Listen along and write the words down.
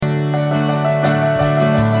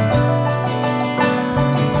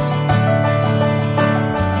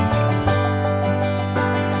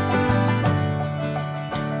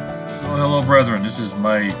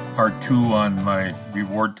my part 2 on my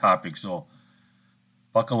reward topic. So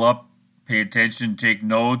buckle up, pay attention, take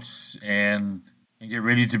notes, and get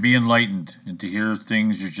ready to be enlightened and to hear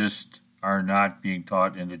things you just are not being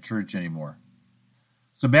taught in the church anymore.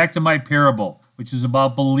 So back to my parable, which is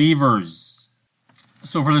about believers.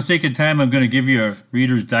 So for the sake of time, I'm going to give you a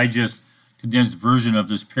Reader's Digest condensed version of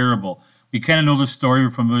this parable. We kind of know the story.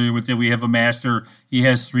 We're familiar with it. We have a master. He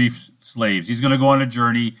has 3 slaves. He's going to go on a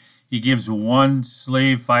journey. He gives one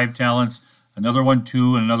slave 5 talents, another one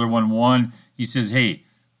 2, and another one 1. He says, hey,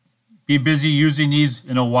 be busy using these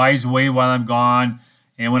in a wise way while I'm gone.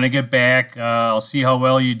 And when I get back, I'll see how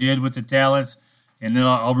well you did with the talents, and then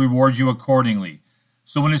I'll reward you accordingly.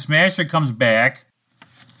 So when his master comes back,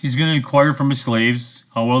 he's going to inquire from his slaves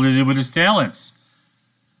how well they did with his talents.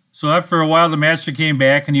 So after a while, the master came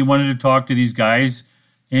back, and he wanted to talk to these guys.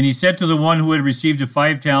 And he said to the one who had received the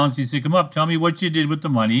 5 talents, he said, come up, tell me what you did with the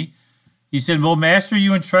money. He said, well, master,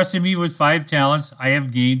 you entrusted me with 5 talents. I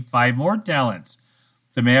have gained 5 more talents.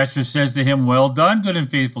 The master says to him, well done, good and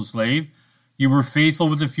faithful slave. You were faithful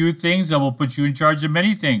with a few things. I will put you in charge of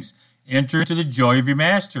many things. Enter into the joy of your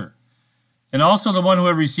master. And also the one who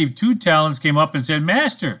had received 2 talents came up and said,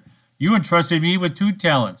 master, you entrusted me with 2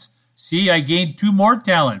 talents. See, I gained 2 more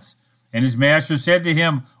talents. And his master said to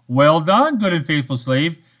him, well done, good and faithful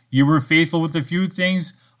slave. You were faithful with a few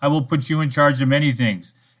things. I will put you in charge of many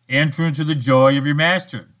things. Enter into the joy of your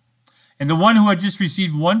master. And the one who had just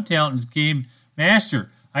received 1 talent came,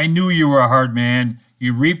 master, I knew you were a hard man.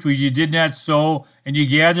 You reaped where you did not sow, and you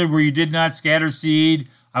gathered where you did not scatter seed.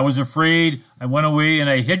 I was afraid. I went away, and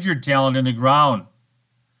I hid your talent in the ground.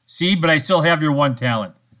 See, but I still have your 1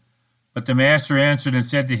 talent. But the master answered and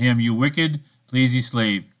said to him, you wicked, lazy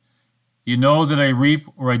slave. You know that I reap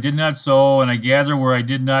where I did not sow, and I gather where I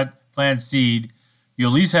did not plant seed. You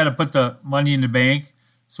at least had to put the money in the bank,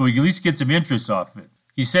 so you at least get some interest off it.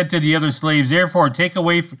 He said to the other slaves, therefore, take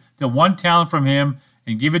away the 1 talent from him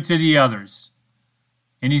and give it to the others.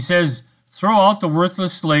 And he says, throw out the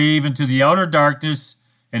worthless slave into the outer darkness,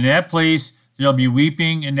 and in that place there will be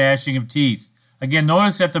weeping and gnashing of teeth. Again,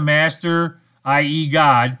 notice that the master, i.e.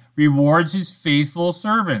 God, rewards his faithful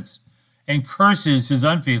servants and curses his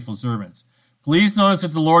unfaithful servants. Please notice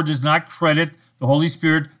that the Lord does not credit the Holy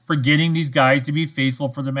Spirit for getting these guys to be faithful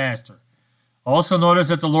for the master. Also notice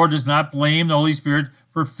that the Lord does not blame the Holy Spirit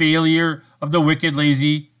for failure of the wicked,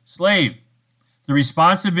 lazy slave. The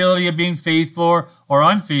responsibility of being faithful or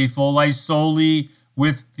unfaithful lies solely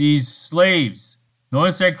with these slaves.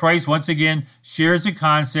 Notice that Christ once again shares the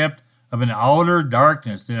concept of an outer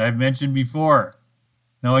darkness that I've mentioned before.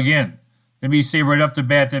 Now again, let me say right off the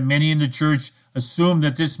bat that many in the church assume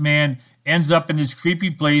that this man ends up in this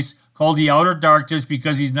creepy place called the outer darkness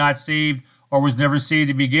because he's not saved or was never saved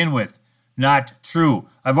to begin with. Not true.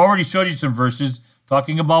 I've already showed you some verses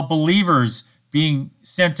talking about believers being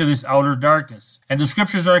sent to this outer darkness. And the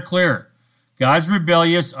scriptures are clear. God's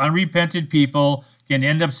rebellious, unrepentant people can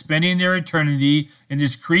end up spending their eternity in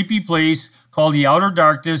this creepy place called the outer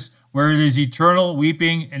darkness where there's eternal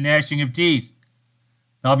weeping and gnashing of teeth.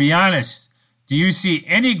 Now be honest. Do you see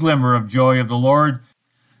any glimmer of joy of the Lord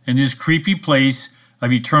in this creepy place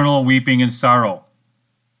of eternal weeping and sorrow?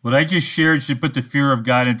 What I just shared should put the fear of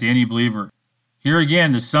God into any believer. Here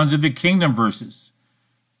again, the sons of the kingdom verses.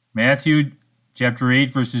 Matthew chapter 8,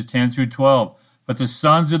 verses 10 through 12. But the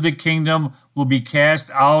sons of the kingdom will be cast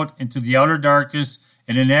out into the outer darkness,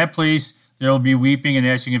 and in that place there will be weeping and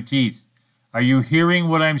gnashing of teeth. Are you hearing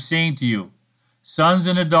what I'm saying to you? Sons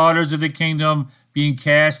and the daughters of the kingdom being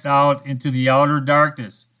cast out into the outer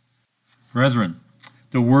darkness. Brethren,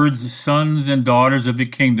 the words sons and daughters of the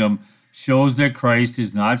kingdom shows that Christ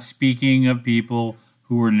is not speaking of people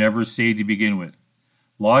who were never saved to begin with.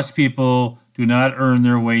 Lost people do not earn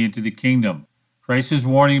their way into the kingdom. Christ is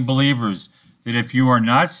warning believers that if you are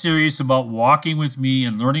not serious about walking with me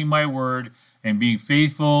and learning my word and being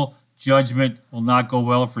faithful, judgment will not go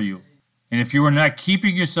well for you. And if you are not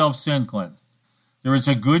keeping yourself sin cleansed, there is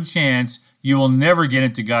a good chance you will never get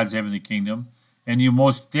into God's heavenly kingdom, and you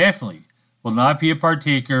most definitely will not be a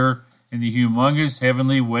partaker in the humongous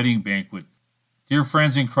heavenly wedding banquet. Dear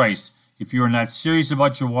friends in Christ, if you are not serious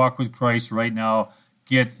about your walk with Christ right now,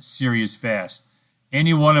 get serious fast.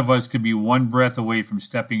 Any one of us could be one breath away from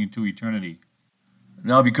stepping into eternity.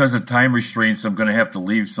 Now, because of time restraints, I'm going to have to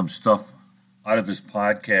leave some stuff out of this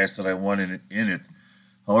podcast that I wanted in it.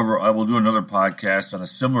 However, I will do another podcast on a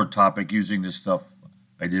similar topic using this stuff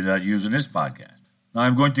I did not use in this podcast. Now,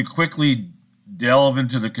 I'm going to quickly delve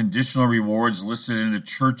into the conditional rewards listed in the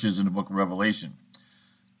churches in the book of Revelation.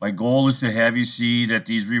 My goal is to have you see that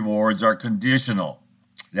these rewards are conditional.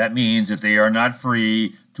 That means that they are not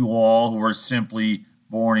free to all who are simply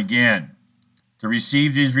born again. To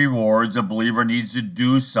receive these rewards, a believer needs to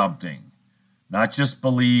do something, not just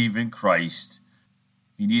believe in Christ.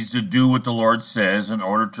 He needs to do what the Lord says in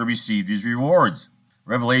order to receive these rewards.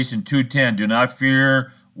 Revelation 2:10, do not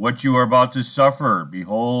fear what you are about to suffer.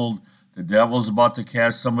 Behold, the devil is about to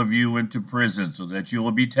cast some of you into prison so that you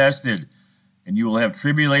will be tested, and you will have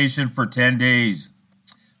tribulation for 10 days.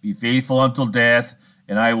 Be faithful until death,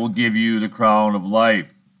 and I will give you the crown of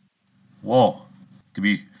life. Whoa, to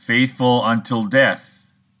be faithful until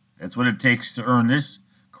death. That's what it takes to earn this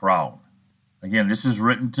crown. Again, this is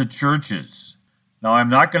written to churches. Now, I'm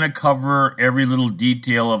not going to cover every little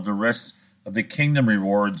detail of the rest of the kingdom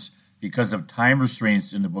rewards because of time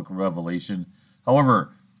restraints in the book of Revelation.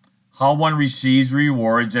 However, how one receives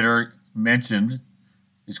rewards that are mentioned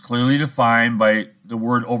is clearly defined by the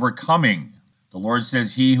word overcoming. The Lord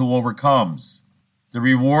says, he who overcomes. The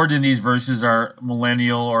reward in these verses are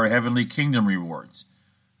millennial or heavenly kingdom rewards.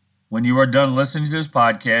 When you are done listening to this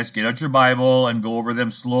podcast, get out your Bible and go over them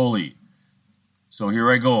slowly. So here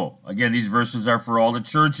I go. Again, these verses are for all the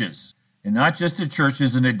churches, and not just the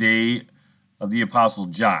churches in the day of the Apostle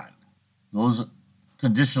John. Those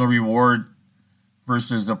conditional reward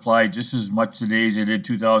verses apply just as much today as they did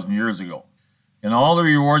 2,000 years ago. And all the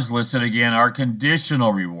rewards listed, again, are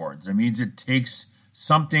conditional rewards. It means it takes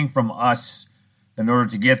something from us in order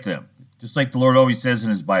to get them. Just like the Lord always says in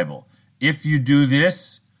his Bible, if you do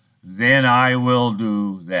this, then I will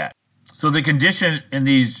do that. So the condition in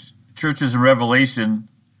these churches in Revelation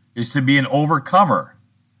is to be an overcomer.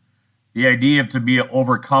 The idea of to be an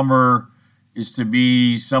overcomer is to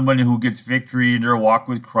be someone who gets victory in their walk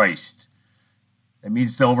with Christ. That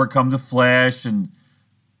means to overcome the flesh and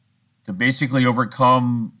to basically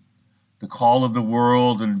overcome the call of the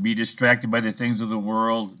world and be distracted by the things of the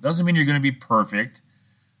world. It doesn't mean you're going to be perfect,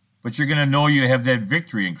 but you're going to know you have that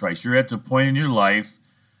victory in Christ. You're at the point in your life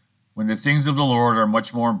when the things of the Lord are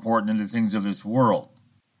much more important than the things of this world.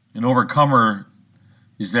 An overcomer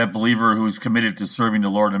is that believer who's committed to serving the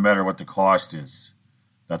Lord no matter what the cost is.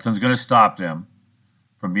 Nothing's going to stop them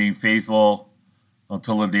from being faithful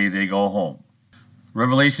until the day they go home.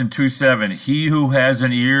 Revelation 2:7, he who has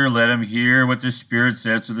an ear, let him hear what the Spirit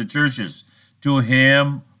says to the churches. To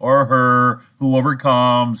him or her who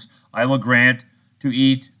overcomes, I will grant to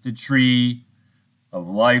eat the tree of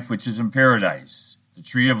life which is in paradise. The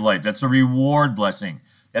tree of life. That's a reward blessing.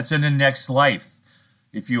 That's in the next life.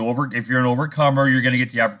 If you're an overcomer, you're going to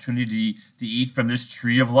get the opportunity to eat from this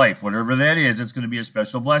tree of life. Whatever that is, it's going to be a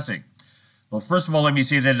special blessing. Well, first of all, let me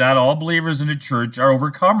say that not all believers in the church are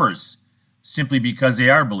overcomers simply because they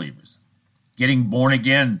are believers. Getting born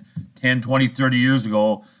again 10, 20, 30 years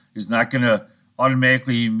ago is not going to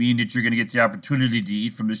automatically mean that you're going to get the opportunity to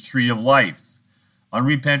eat from this tree of life.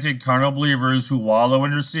 Unrepentant carnal believers who wallow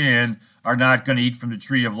in their sin are not going to eat from the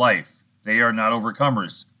tree of life. They are not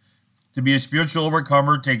overcomers. To be a spiritual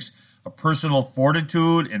overcomer takes a personal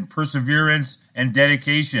fortitude and perseverance and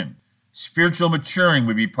dedication. Spiritual maturing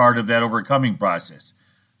would be part of that overcoming process.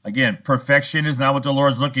 Again, perfection is not what the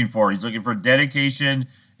Lord's looking for. He's looking for dedication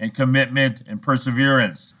and commitment and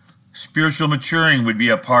perseverance. Spiritual maturing would be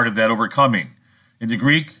a part of that overcoming. In the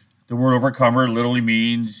Greek, the word overcomer literally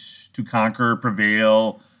means to conquer,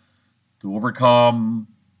 prevail, to overcome,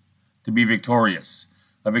 to be victorious.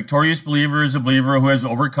 A victorious believer is a believer who has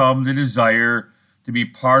overcome the desire to be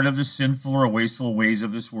part of the sinful or wasteful ways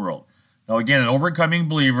of this world. Now again, an overcoming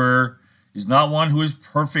believer is not one who is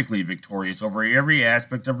perfectly victorious over every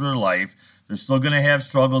aspect of their life. They're still going to have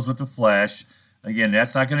struggles with the flesh. Again,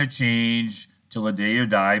 that's not going to change till the day you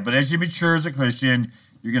die. But as you mature as a Christian,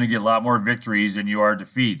 you're going to get a lot more victories than you are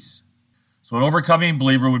defeats. So an overcoming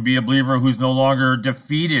believer would be a believer who's no longer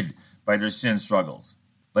defeated by their sin struggles,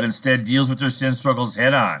 but instead deals with their sin struggles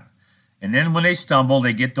head on. And then when they stumble,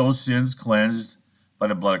 they get those sins cleansed by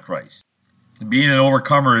the blood of Christ. Being an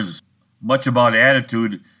overcomer is much about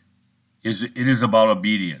attitude. It is about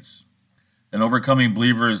obedience. An overcoming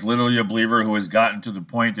believer is literally a believer who has gotten to the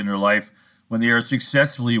point in their life when they are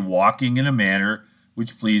successfully walking in a manner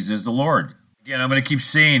which pleases the Lord. Again, I'm going to keep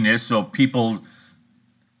saying this so people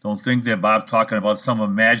don't think that Bob's talking about some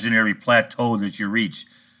imaginary plateau that you reach.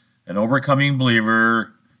 An overcoming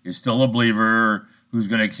believer is still a believer who's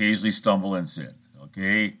going to occasionally stumble and sin,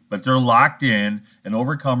 okay? But they're locked in. An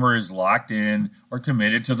overcomer is locked in or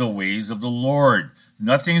committed to the ways of the Lord.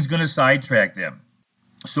 Nothing's going to sidetrack them.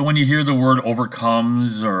 So when you hear the word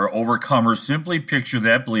overcomes or overcomer, simply picture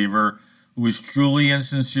that believer who is truly and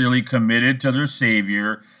sincerely committed to their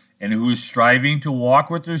Savior and who is striving to walk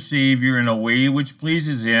with their Savior in a way which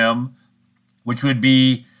pleases Him, which would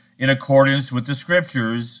be in accordance with the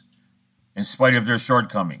Scriptures in spite of their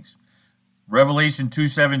shortcomings. Revelation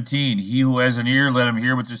 2:17, he who has an ear, let him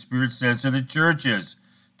hear what the Spirit says to the churches.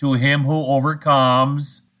 To him who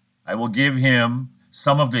overcomes, I will give him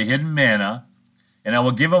some of the hidden manna, and I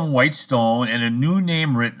will give him white stone and a new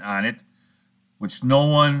name written on it, which no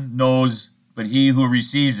one knows but he who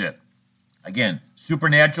receives it. Again,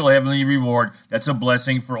 supernatural heavenly reward. That's a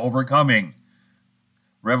blessing for overcoming.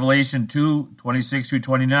 Revelation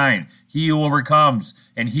 2:26-29. He who overcomes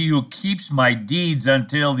and he who keeps my deeds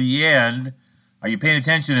until the end. Are you paying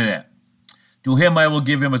attention to that? To him I will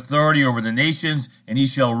give him authority over the nations, and he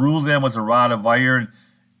shall rule them with a rod of iron.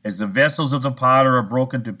 As the vessels of the potter are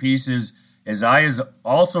broken to pieces, as I has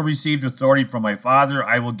also received authority from my Father,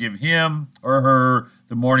 I will give him or her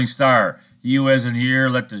the morning star. He who has an ear,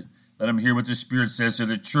 let him hear what the Spirit says to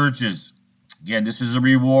the churches. Again, this is a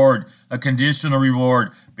reward, a conditional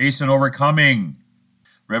reward based on overcoming.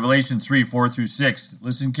 Revelation 3:4-6.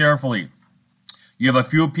 Listen carefully. You have a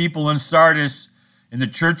few people in Sardis, in the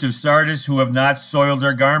church of Sardis, who have not soiled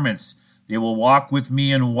their garments. They will walk with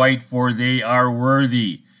me in white, for they are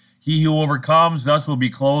worthy. He who overcomes thus will be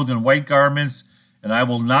clothed in white garments, and I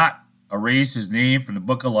will not erase his name from the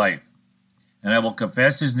book of life. And I will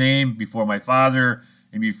confess his name before my Father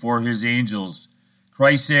and before his angels.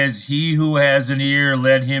 Christ says, he who has an ear,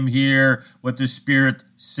 let him hear what the Spirit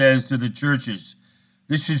says to the churches.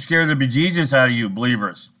 This should scare the bejesus out of you,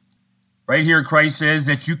 believers. Right here, Christ says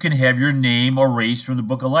that you can have your name erased from the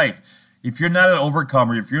book of life. If you're not an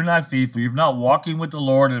overcomer, if you're not faithful, you're not walking with the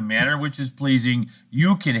Lord in a manner which is pleasing,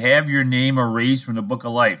 you can have your name erased from the book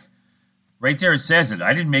of life. Right there it says it.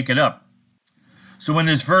 I didn't make it up. So in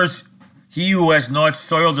this verse, he who has not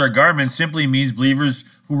soiled their garments simply means believers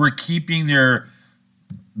who were keeping their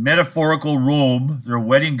metaphorical robe, their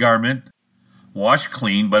wedding garment, washed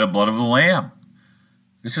clean by the blood of the Lamb.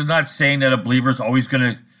 This is not saying that a believer is always going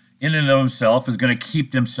to, in and of himself, is going to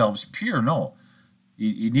keep themselves pure. No.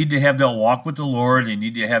 You need to have that walk with the Lord. You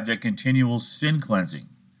need to have that continual sin cleansing.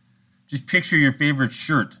 Just picture your favorite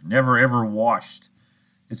shirt, never ever washed.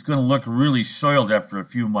 It's going to look really soiled after a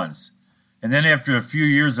few months. And then after a few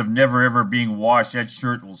years of never ever being washed, that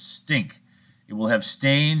shirt will stink. It will have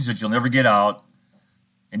stains that you'll never get out.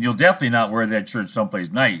 And you'll definitely not wear that shirt someplace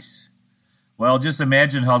nice. Well, just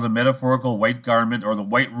imagine how the metaphorical white garment or the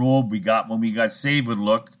white robe we got when we got saved would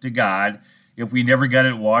look to God if we never got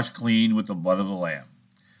it washed clean with the blood of the Lamb.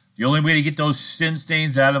 The only way to get those sin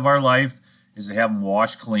stains out of our life is to have them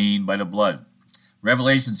washed clean by the blood.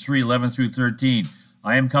 Revelation 3:11-13.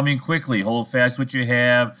 I am coming quickly. Hold fast what you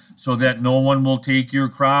have, so that no one will take your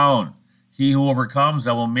crown. He who overcomes,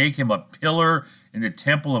 I will make him a pillar in the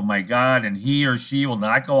temple of my God, and he or she will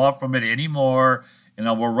not go off from it anymore. And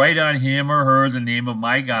I will write on him or her the name of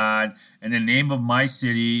my God, and the name of my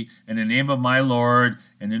city, and the name of my Lord,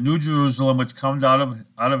 and the new Jerusalem which comes out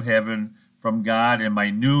of heaven from God, and my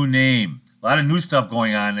new name. A lot of new stuff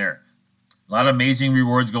going on there. A lot of amazing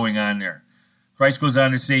rewards going on there. Christ goes on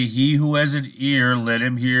to say, he who has an ear, let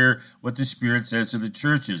him hear what the Spirit says to the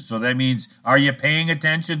churches. So that means, are you paying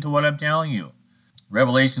attention to what I'm telling you?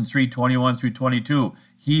 Revelation 3:21-22.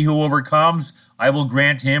 He who overcomes, I will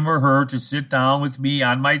grant him or her to sit down with me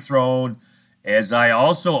on my throne, as I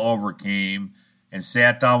also overcame and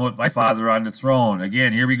sat down with my Father on the throne.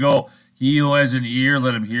 Again, here we go. He who has an ear,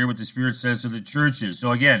 let him hear what the Spirit says to the churches.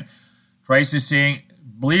 So again, Christ is saying,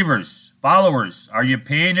 believers, followers, are you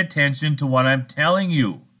paying attention to what I'm telling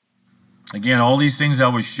you? Again, all these things I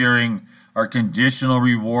was sharing are conditional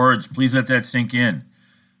rewards. Please let that sink in.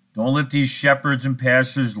 Don't let these shepherds and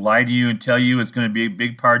pastors lie to you and tell you it's going to be a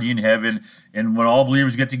big party in heaven. And when all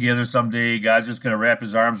believers get together someday, God's just going to wrap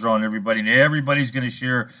his arms around everybody. And everybody's going to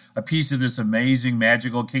share a piece of this amazing,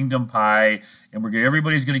 magical kingdom pie. And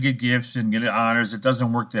everybody's going to get gifts and get honors. It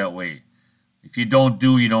doesn't work that way. If you don't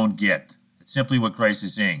do, you don't get. It's simply what Christ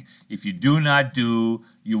is saying. If you do not do,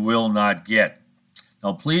 you will not get.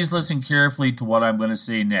 Now, please listen carefully to what I'm going to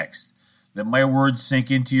say next. Let my words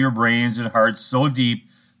sink into your brains and hearts so deep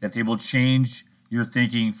that they will change your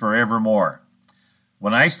thinking forevermore.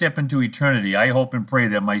 When I step into eternity, I hope and pray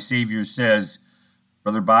that my Savior says,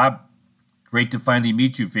 Brother Bob, great to finally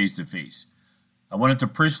meet you face to face. I wanted to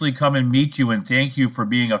personally come and meet you and thank you for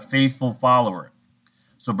being a faithful follower.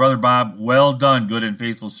 So, Brother Bob, well done, good and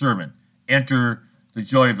faithful servant. Enter the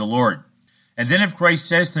joy of the Lord. And then if Christ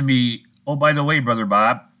says to me, oh, by the way, Brother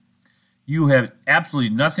Bob, you have absolutely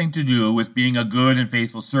nothing to do with being a good and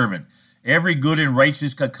faithful servant. Every good and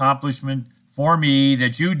righteous accomplishment for me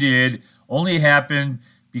that you did only happened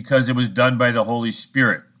because it was done by the Holy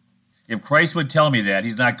Spirit. If Christ would tell me that,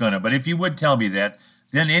 he's not going to, but if he would tell me that,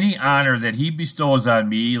 then any honor that he bestows on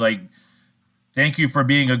me, like thank you for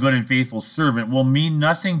being a good and faithful servant, will mean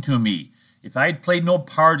nothing to me. If I had played no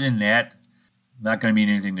part in that, not going to mean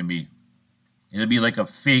anything to me. It'll be like a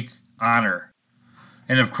fake honor.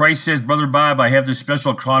 And if Christ says, Brother Bob, I have this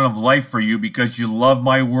special crown of life for you because you love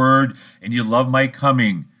my word and you love my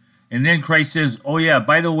coming. And then Christ says, oh yeah,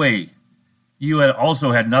 by the way, you had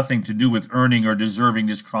also had nothing to do with earning or deserving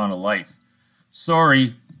this crown of life.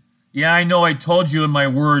 Sorry. Yeah, I know I told you in my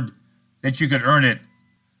word that you could earn it.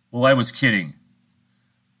 Well, I was kidding.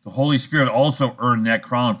 The Holy Spirit also earned that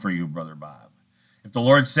crown for you, Brother Bob. If the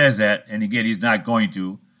Lord says that, and again, he's not going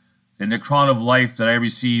to, then the crown of life that I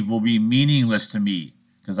receive will be meaningless to me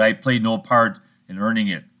because I played no part in earning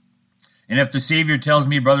it. And if the Savior tells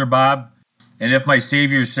me, Brother Bob, and if my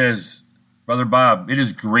Savior says, Brother Bob, it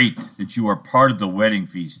is great that you are part of the wedding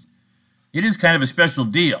feast. It is kind of a special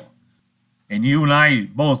deal. And you and I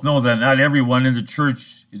both know that not everyone in the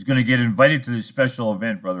church is going to get invited to this special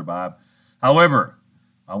event, Brother Bob. However,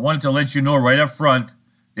 I wanted to let you know right up front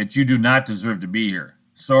that you do not deserve to be here.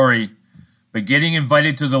 Sorry, but getting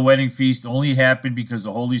invited to the wedding feast only happened because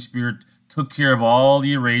the Holy Spirit took care of all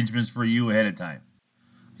the arrangements for you ahead of time.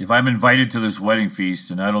 If I'm invited to this wedding feast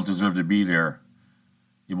and I don't deserve to be there,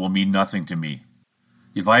 it will mean nothing to me.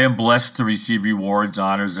 If I am blessed to receive rewards,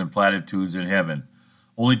 honors, and platitudes in heaven,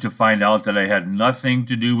 only to find out that I had nothing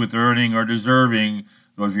to do with earning or deserving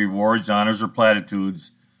those rewards, honors, or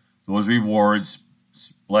platitudes, those rewards,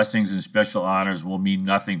 blessings, and special honors will mean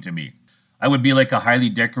nothing to me. I would be like a highly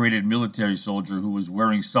decorated military soldier who was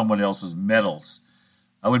wearing someone else's medals.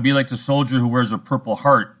 I would be like the soldier who wears a Purple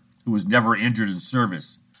Heart who was never injured in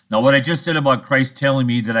service. Now, what I just said about Christ telling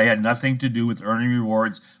me that I had nothing to do with earning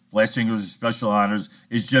rewards, blessings, or special honors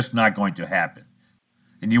is just not going to happen.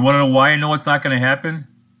 And you want to know why I know it's not going to happen?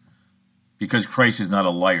 Because Christ is not a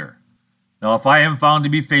liar. Now, if I am found to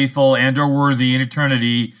be faithful and or worthy in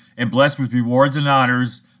eternity and blessed with rewards and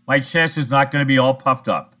honors, my chest is not going to be all puffed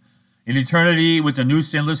up. In eternity, with a new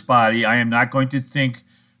sinless body, I am not going to think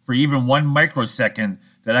for even 1 microsecond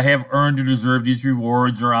that I have earned or deserved these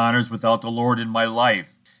rewards or honors without the Lord in my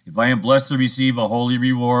life. If I am blessed to receive a holy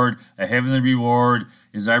reward, a heavenly reward,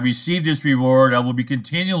 as I receive this reward, I will be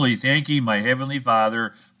continually thanking my Heavenly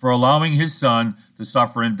Father for allowing His Son to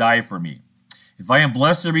suffer and die for me. If I am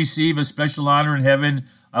blessed to receive a special honor in heaven,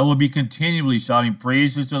 I will be continually shouting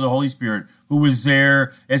praises to the Holy Spirit, who was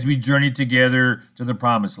there as we journeyed together to the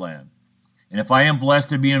promised land. And if I am blessed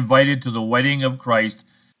to be invited to the wedding of Christ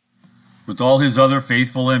with all His other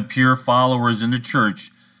faithful and pure followers in the church,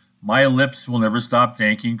 my lips will never stop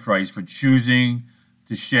thanking Christ for choosing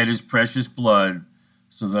to shed His precious blood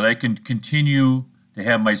so that I can continue to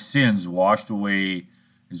have my sins washed away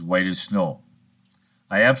as white as snow.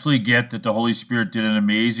 I absolutely get that the Holy Spirit did an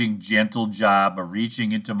amazing, gentle job of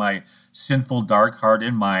reaching into my sinful, dark heart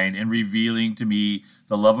and mind and revealing to me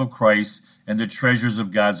the love of Christ and the treasures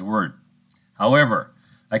of God's Word. However,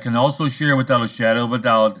 I can also share without a shadow of a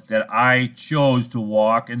doubt that I chose to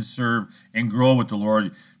walk and serve and grow with the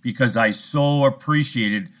Lord because I so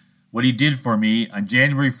appreciated what He did for me on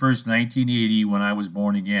January 1st, 1980, when I was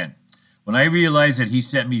born again. When I realized that He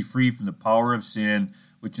set me free from the power of sin,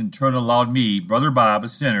 which in turn allowed me, Brother Bob, a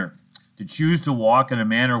sinner, to choose to walk in a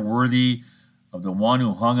manner worthy of the one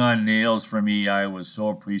who hung on nails for me, I was so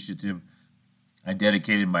appreciative. I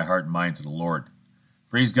dedicated my heart and mind to the Lord.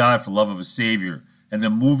 Praise God for the love of a Savior and the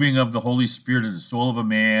moving of the Holy Spirit in the soul of a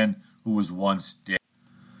man who was once dead.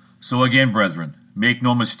 So again, brethren, make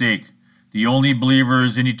no mistake, the only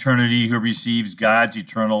believers in eternity who receives God's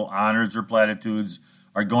eternal honors or platitudes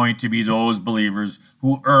are going to be those believers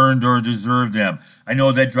who earned or deserved them. I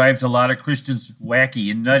know that drives a lot of Christians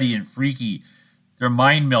wacky and nutty and freaky. Their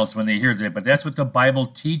mind melts when they hear that, but that's what the Bible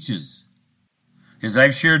teaches. As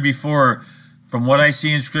I've shared before, from what I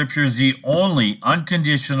see in Scriptures, the only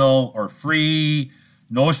unconditional or free,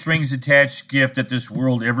 no strings attached gift that this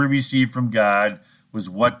world ever received from God was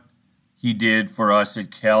what He did for us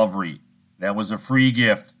at Calvary. That was a free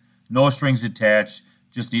gift, no strings attached,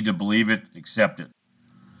 just need to believe it, accept it.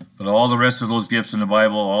 But all the rest of those gifts in the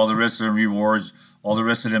Bible, all the rest of the rewards, all the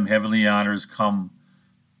rest of them heavenly honors come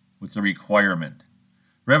with the requirement.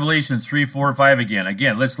 Revelation 3, 4, 5 again.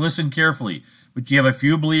 Again, let's listen carefully. But you have a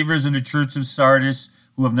few believers in the church of Sardis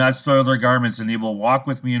who have not soiled their garments, and they will walk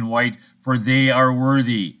with me in white, for they are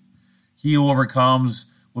worthy. He who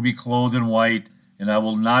overcomes will be clothed in white, and I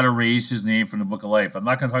will not erase his name from the book of life. I'm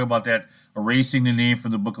not going to talk about that, erasing the name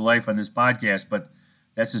from the book of life on this podcast, but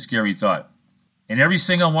that's a scary thought. And every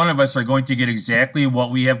single one of us are going to get exactly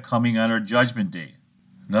what we have coming on our judgment day.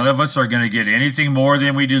 None of us are going to get anything more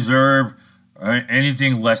than we deserve or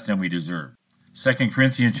anything less than we deserve. 2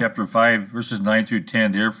 Corinthians chapter 5, verses 9 through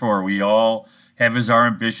 10, therefore we all have as our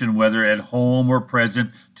ambition, whether at home or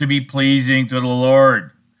present, to be pleasing to the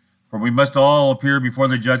Lord. For we must all appear before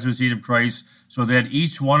the judgment seat of Christ, so that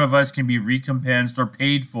each one of us can be recompensed or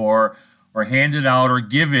paid for or handed out or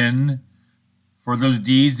given for those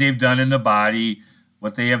deeds they've done in the body,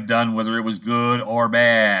 what they have done, whether it was good or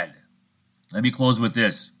bad. Let me close with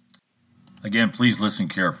this. Again, please listen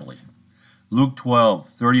carefully. Luke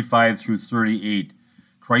 12:35 through 38.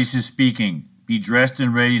 Christ is speaking. Be dressed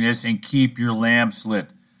in readiness and keep your lamps lit.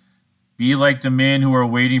 Be like the men who are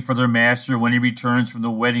waiting for their master when he returns from the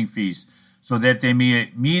wedding feast, so that they may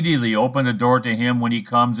immediately open the door to him when he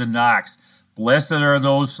comes and knocks. Blessed are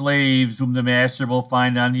those slaves whom the master will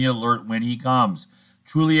find on the alert when he comes.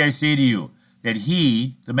 Truly I say to you, that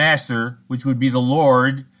he, the master, which would be the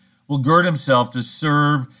Lord, will gird himself to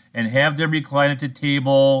serve and have them recline at the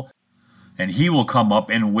table, and he will come up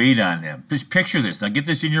and wait on them. Just picture this. Now get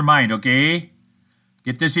this in your mind, okay?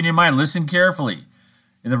 Get this in your mind. Listen carefully.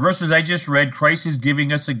 In the verses I just read, Christ is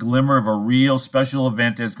giving us a glimmer of a real special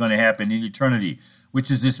event that's going to happen in eternity,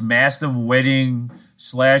 which is this massive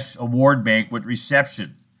wedding/award banquet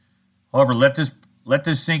reception. However, let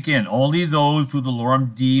this sink in. Only those who the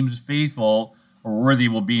Lord deems faithful or worthy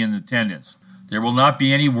will be in attendance. There will not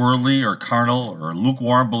be any worldly or carnal or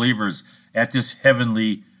lukewarm believers at this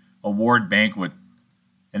heavenly award banquet.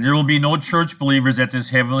 And there will be no church believers at this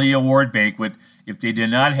heavenly award banquet if they do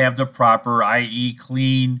not have the proper, i.e.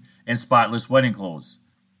 clean and spotless wedding clothes.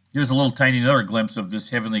 Here's a little tiny another glimpse of this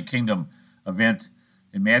heavenly kingdom event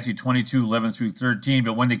in Matthew 22:11 through 13.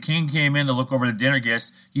 But when the king came in to look over the dinner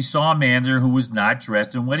guests, he saw a man there who was not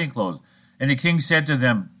dressed in wedding clothes. And the king said to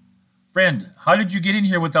them, "Friend, how did you get in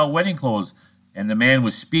here without wedding clothes?" And the man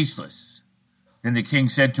was speechless. Then the king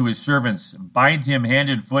said to his servants, "Bind him hand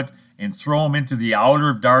and foot and throw him into the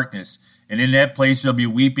outer darkness. And in that place there'll be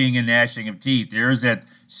weeping and gnashing of teeth." There's that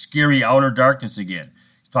scary outer darkness again.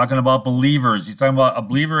 He's talking about believers. He's talking about a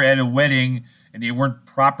believer at a wedding and they weren't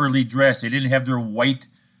properly dressed. They didn't have their white,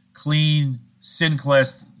 clean,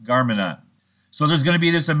 sin-cleansed garment on. So there's going to be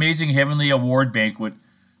this amazing heavenly award banquet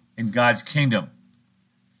in God's kingdom.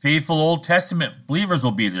 Faithful Old Testament believers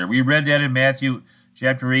will be there. We read that in Matthew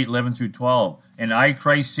chapter 8:11 through 12. "And I,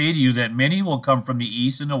 Christ, say to you that many will come from the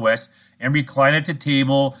east and the west and recline at the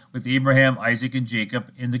table with Abraham, Isaac, and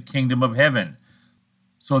Jacob in the kingdom of heaven."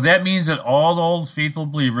 So that means that all those faithful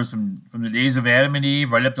believers from the days of Adam and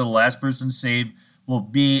Eve right up to the last person saved will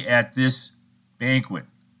be at this banquet.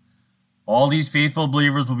 All these faithful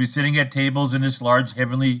believers will be sitting at tables in this large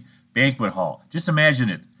heavenly banquet hall. Just imagine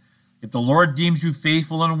it. If the Lord deems you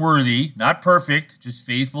faithful and worthy, not perfect, just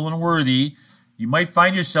faithful and worthy, you might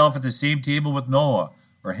find yourself at the same table with Noah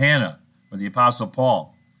or Hannah or the Apostle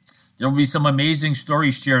Paul. There will be some amazing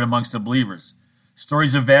stories shared amongst the believers.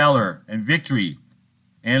 Stories of valor and victory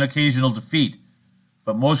and occasional defeat,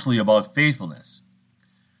 but mostly about faithfulness.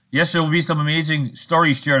 Yes, there will be some amazing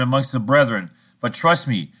stories shared amongst the brethren, but trust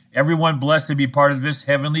me, everyone blessed to be part of this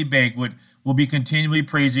heavenly banquet will be continually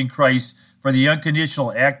praising Christ for the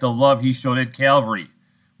unconditional act of love he showed at Calvary,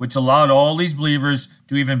 which allowed all these believers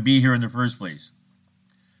to even be here in the first place.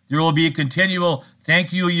 There will be a continual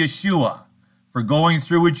thank you, Yeshua, for going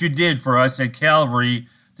through what you did for us at Calvary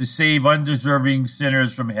to save undeserving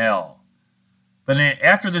sinners from hell. But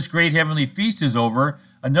after this great heavenly feast is over,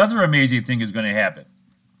 another amazing thing is going to happen.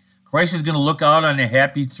 Christ is going to look out on a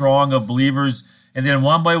happy throng of believers, and then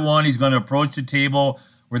one by one he's going to approach the table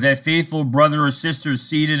where that faithful brother or sister is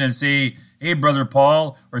seated and say, "Hey, Brother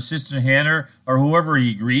Paul," or Sister Hannah, or whoever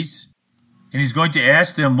he greets. And he's going to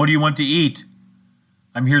ask them, "What do you want to eat?"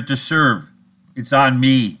 "I'm here to serve. It's on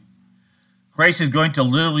me." Christ is going to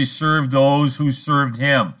literally serve those who served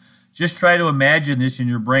him. Just try to imagine this in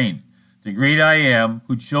your brain. The great I Am,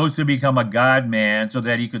 who chose to become a God-man so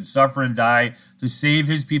that he could suffer and die to save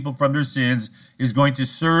his people from their sins, is going to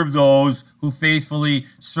serve those who faithfully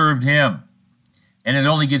served him. And it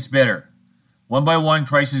only gets better. One by one,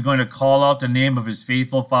 Christ is going to call out the name of his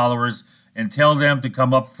faithful followers and tell them to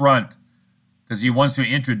come up front because he wants to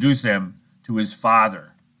introduce them to his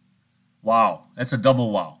Father. Wow, that's a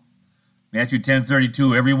double wow. Matthew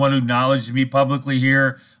 10:32, "Everyone who acknowledges me publicly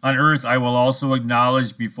here on earth, I will also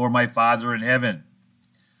acknowledge before my Father in heaven."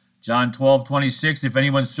 John 12:26, "If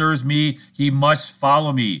anyone serves me, he must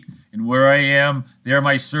follow me. And where I am, there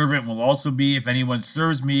my servant will also be. If anyone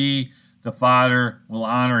serves me, the Father will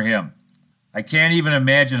honor him." I can't even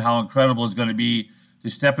imagine how incredible it's going to be to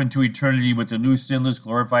step into eternity with a new sinless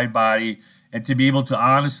glorified body and to be able to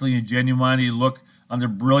honestly and genuinely look on the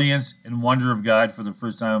brilliance and wonder of God for the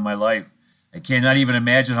first time in my life. I cannot even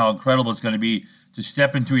imagine how incredible it's going to be to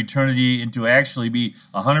step into eternity and to actually be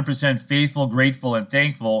 100% faithful, grateful, and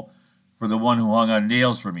thankful for the one who hung on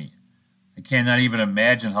nails for me. I cannot even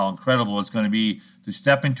imagine how incredible it's going to be to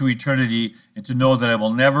step into eternity and to know that I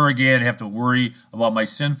will never again have to worry about my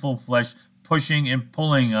sinful flesh pushing and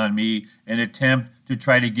pulling on me in an attempt to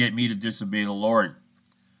try to get me to disobey the Lord.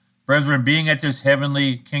 Brethren, being at this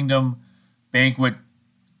heavenly kingdom banquet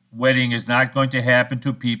wedding is not going to happen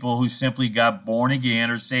to people who simply got born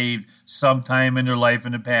again or saved sometime in their life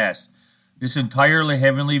in the past. This entirely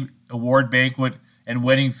heavenly award banquet and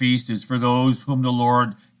wedding feast is for those whom the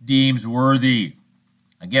Lord deems worthy.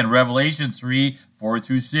 Again, Revelation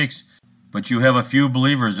 3:4-6. But you have a few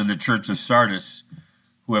believers in the church of Sardis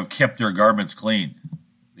who have kept their garments clean.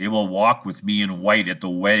 They will walk with me in white at the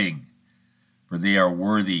wedding, for they are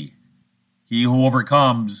worthy. He who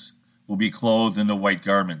overcomes will be clothed in the white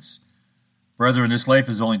garments. Brethren, this life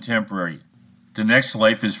is only temporary. The next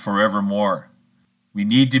life is forevermore. We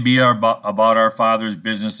need to be about our Father's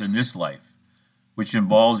business in this life, which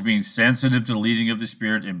involves being sensitive to the leading of the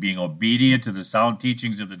Spirit and being obedient to the sound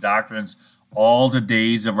teachings of the doctrines all the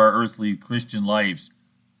days of our earthly Christian lives.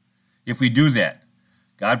 If we do that,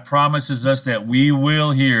 God promises us that we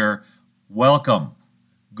will hear, "Welcome,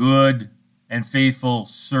 good and faithful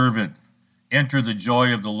servant. Enter the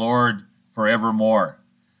joy of the Lord forevermore."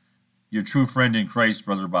 Your true friend in Christ,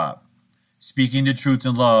 Brother Bob, speaking the truth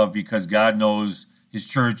in love because God knows His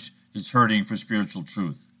church is hurting for spiritual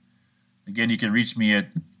truth. Again, you can reach me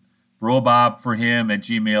at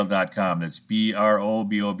brobobforhim@gmail.com. That's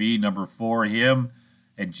BROBOB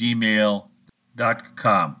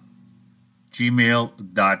 4him@gmail.com.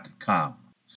 gmail.com.